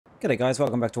G'day guys,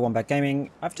 welcome back to Wombat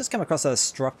Gaming. I've just come across a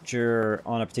structure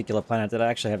on a particular planet that I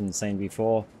actually haven't seen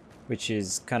before, which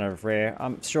is kind of rare.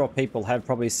 I'm sure people have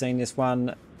probably seen this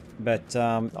one, but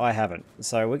I haven't.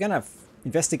 So we're going to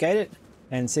investigate it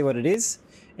and see what it is,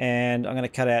 and I'm going to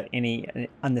cut out any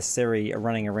unnecessary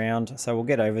running around. So we'll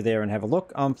get over there and have a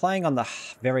look. I'm playing on the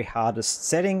very hardest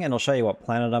setting, and I'll show you what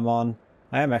planet I'm on.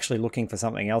 I am actually looking for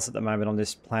something else at the moment on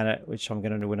this planet, which I'm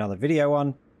going to do another video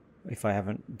on, if I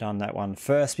haven't done that one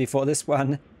first before this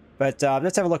one. But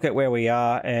let's have a look at where we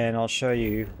are, and I'll show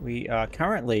you. We are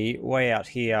currently way out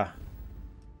here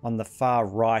on the far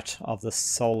right of the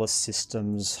solar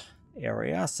systems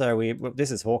area. So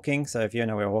this is Hawking, so if you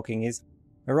know where Hawking is,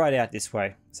 we're right out this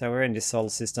way. So we're in this solar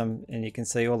system, and you can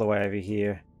see all the way over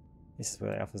here. This is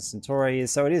where Alpha Centauri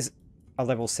is. So it is a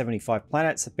level 75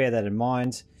 planet, so bear that in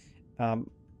mind.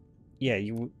 Yeah,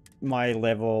 my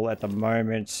level at the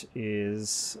moment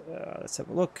is, let's have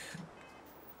a look,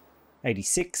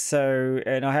 86. So,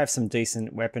 and I have some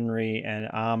decent weaponry and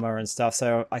armor and stuff,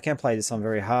 so I can play this on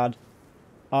very hard.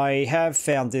 I have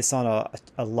found this on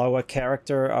a lower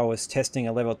character. I was testing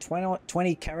a level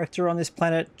 20 character on this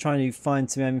planet, trying to find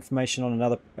some information on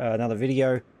another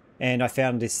video, and I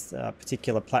found this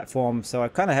particular platform, so I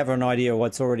kind of have an idea of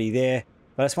what's already there,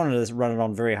 but I just wanted to run it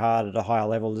on very hard at a higher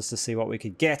level just to see what we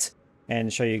could get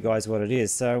and show you guys what it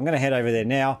is. So I'm going to head over there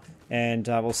now, and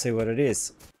we'll see what it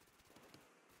is.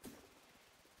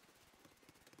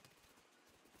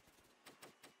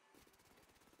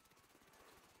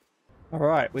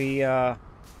 Alright, we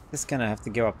just going to have to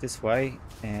go up this way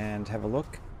and have a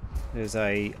look. There's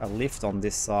a lift on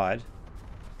this side.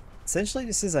 Essentially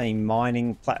this is a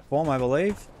mining platform, I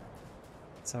believe.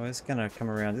 So we're just going to come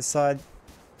around this side.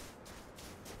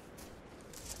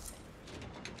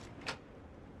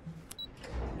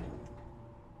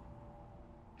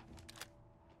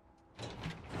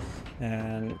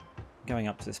 And going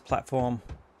up to this platform,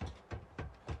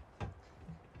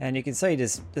 and you can see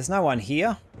there's no one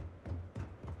here.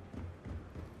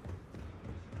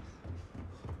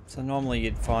 So normally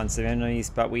you'd find some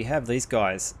enemies, but we have these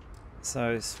guys,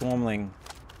 so swarmling,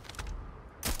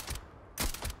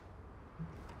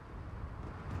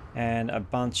 and a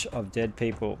bunch of dead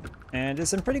people, and there's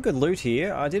some pretty good loot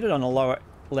here. I did it on a lower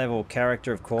level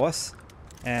character, of course,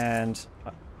 and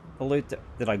the loot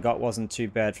that I got wasn't too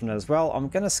bad from that as well. I'm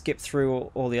going to skip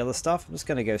through all the other stuff. I'm just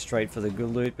going to go straight for the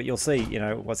good loot, but you'll see, you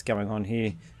know, what's going on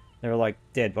here. There are like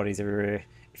dead bodies everywhere.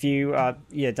 If you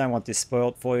don't want this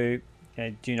spoiled for you,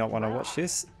 do not want to watch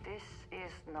this.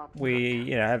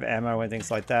 We have ammo and things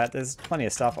like that. There's plenty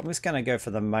of stuff. I'm just going to go for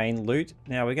the main loot.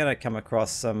 Now we're going to come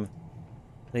across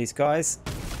these guys.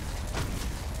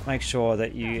 Make sure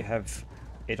that you have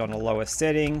it on a lower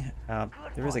setting.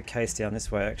 There is a case down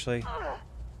this way actually.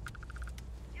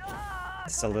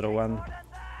 Just a little one.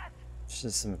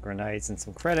 Just some grenades and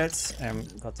some credits,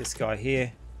 and got this guy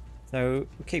here. So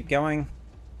we keep going.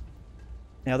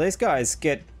 Now these guys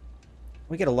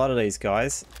we get a lot of these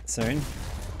guys soon.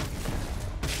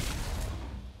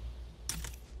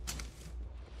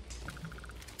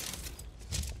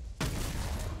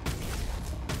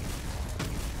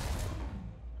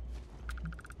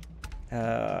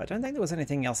 I don't think there was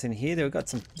anything else in here. We've got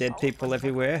some dead people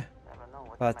everywhere,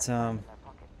 but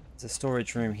there's a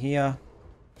storage room here.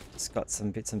 It's got some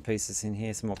bits and pieces in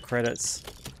here, some more credits.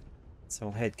 So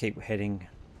we'll keep heading.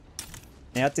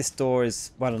 Now at this door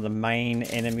is one of the main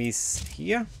enemies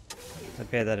here. So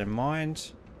bear that in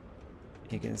mind.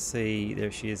 You can see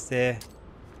there she is there.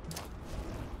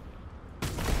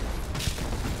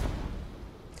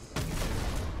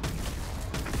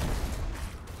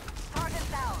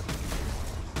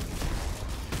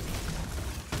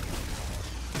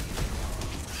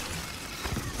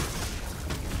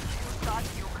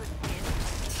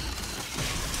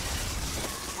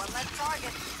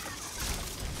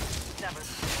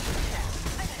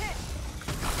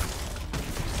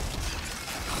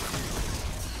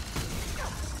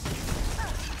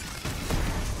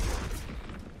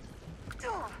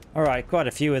 Alright, quite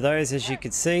a few of those, as you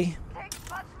can see.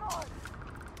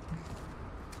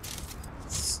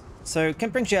 So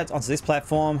it brings you out onto this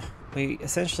platform. We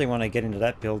essentially want to get into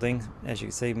that building. As you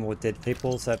can see, more dead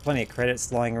people, so plenty of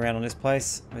credits lying around on this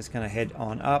place. We're just going to head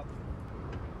on up.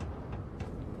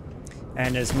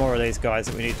 And there's more of these guys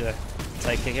that we need to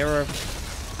take care of.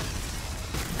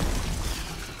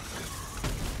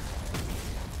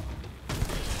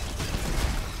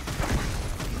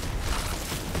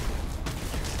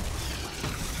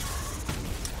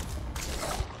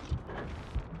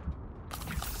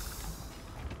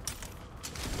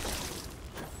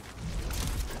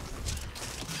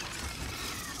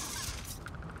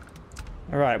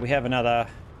 Alright, we have another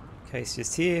Case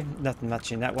just here. Nothing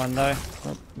much in that one though.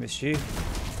 Oh, missed you.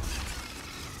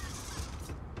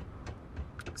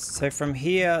 So from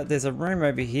here, there's a room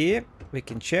over here. We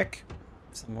can check.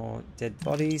 Some more dead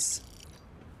bodies.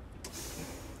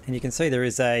 And you can see there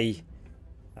is a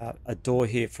door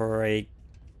here for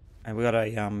and we got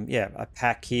a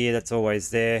pack here that's always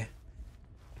there.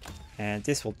 And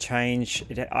this will change.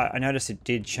 I noticed it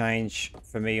did change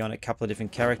for me on a couple of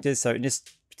different characters. So in this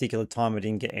particular time, I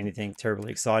didn't get anything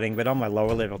terribly exciting. But on my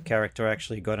lower level character, I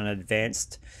actually got an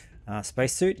advanced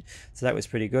spacesuit. So that was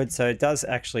pretty good. So it does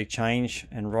actually change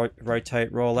and roll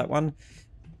that one.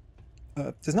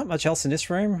 There's not much else in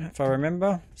this room, if I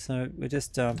remember. So we're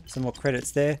just some more credits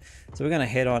there. So we're going to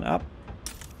head on up.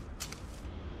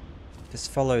 Just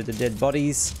follow the dead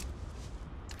bodies.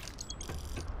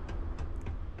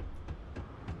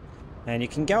 And you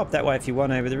can go up that way if you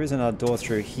want to, but there is another door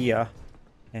through here.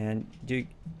 And you do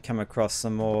come across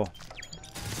some more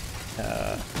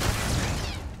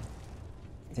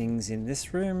things in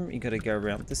this room. You got to go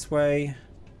around this way.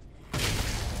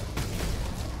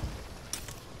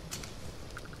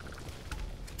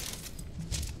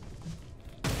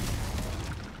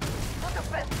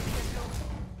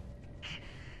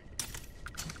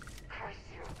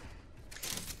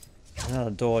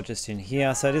 Another door just in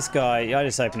here. So this guy, I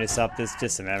just opened this up. There's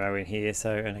just some ammo in here,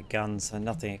 so, and a gun, so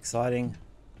nothing exciting.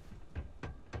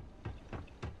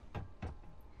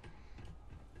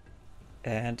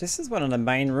 And this is one of the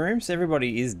main rooms.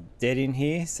 Everybody is dead in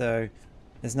here, so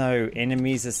there's no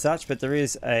enemies as such, but there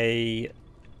is a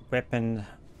weapon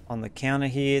on the counter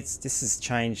here. This has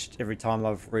changed every time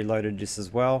I've reloaded this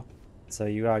as well. So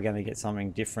you are going to get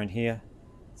something different here.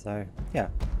 So yeah,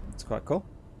 it's quite cool.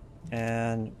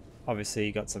 And obviously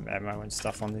you got some ammo and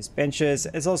stuff on these benches.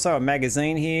 There's also a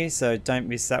magazine here, so don't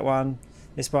miss that one.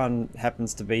 This one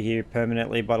happens to be here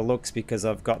permanently by the looks because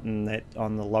I've gotten it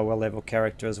on the lower level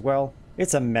character as well.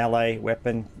 It's a melee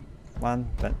weapon one,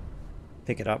 but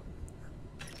pick it up.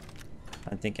 I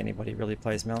don't think anybody really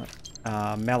plays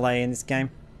melee in this game.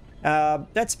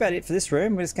 That's about it for this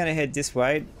room. We're just going to head this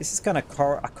way. This is kind of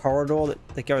a corridor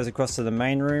that goes across to the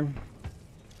main room.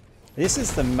 This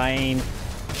is the main,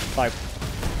 like,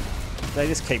 they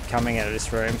just keep coming out of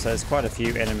this room, so there's quite a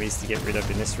few enemies to get rid of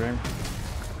in this room.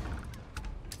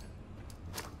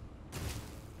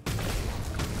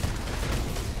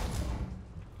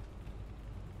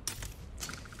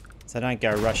 So don't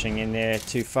go rushing in there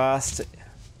too fast.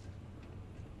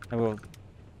 I will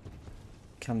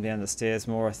come down the stairs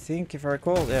more, I think, if I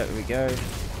recall. There we go.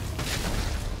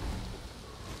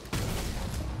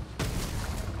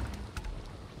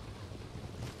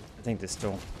 I think there's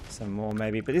still some more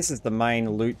maybe, but this is the main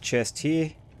loot chest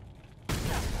here.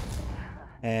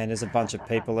 And there's a bunch of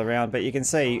people around, but you can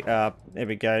see, there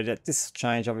we go, that this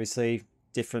change obviously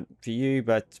different for you,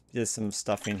 but there's some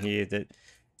stuff in here that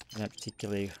I don't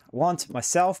particularly want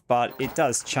myself, but it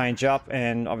does change up,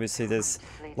 and obviously there's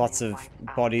lots of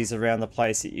bodies around the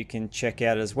place that you can check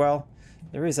out as well.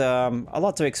 There is a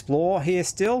lot to explore here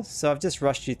still, so I've just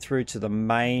rushed you through to the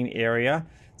main area.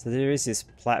 So there is this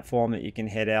platform that you can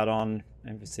head out on,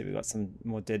 and obviously we've got some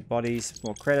more dead bodies,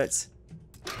 more credits.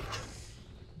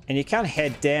 And you can't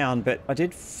head down, but I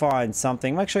did find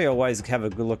something. Make sure you always have a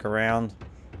good look around.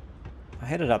 I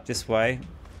headed up this way.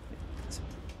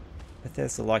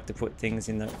 Bethesda like to put things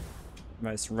in the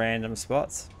most random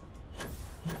spots.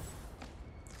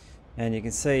 And you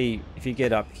can see if you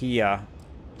get up here,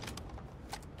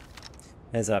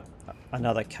 there's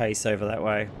another case over that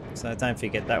way. So don't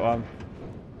forget that one.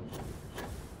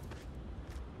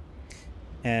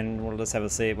 And we'll just have a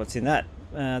see what's in that.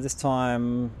 This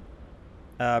time,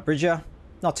 Bridger,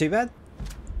 not too bad.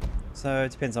 So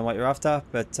it depends on what you're after,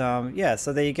 but yeah,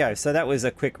 so there you go. So that was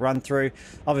a quick run through.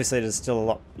 Obviously there's still a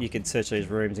lot, you can search these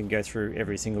rooms and go through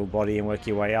every single body and work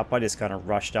your way up. I just kind of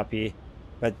rushed up here,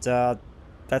 but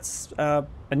that's a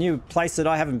new place that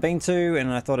I haven't been to,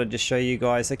 and I thought I'd just show you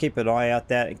guys. So keep an eye out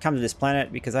there and come to this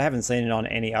planet, because I haven't seen it on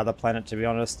any other planet, to be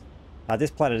honest.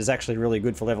 This planet is actually really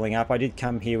good for leveling up. I did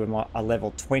come here with a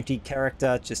level 20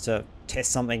 character just to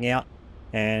test something out,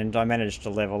 and I managed to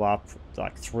level up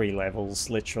like 3 levels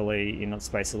literally in a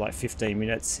space of like 15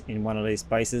 minutes in one of these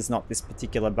bases. Not this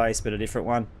particular base, but a different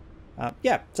one.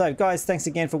 Yeah, so guys, thanks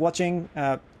again for watching.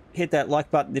 Hit that like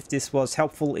button if this was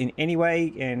helpful in any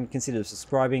way, and consider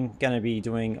subscribing. Going to be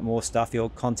doing more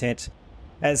Starfield content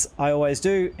as I always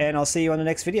do, and I'll see you on the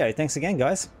next video. Thanks again,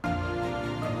 guys.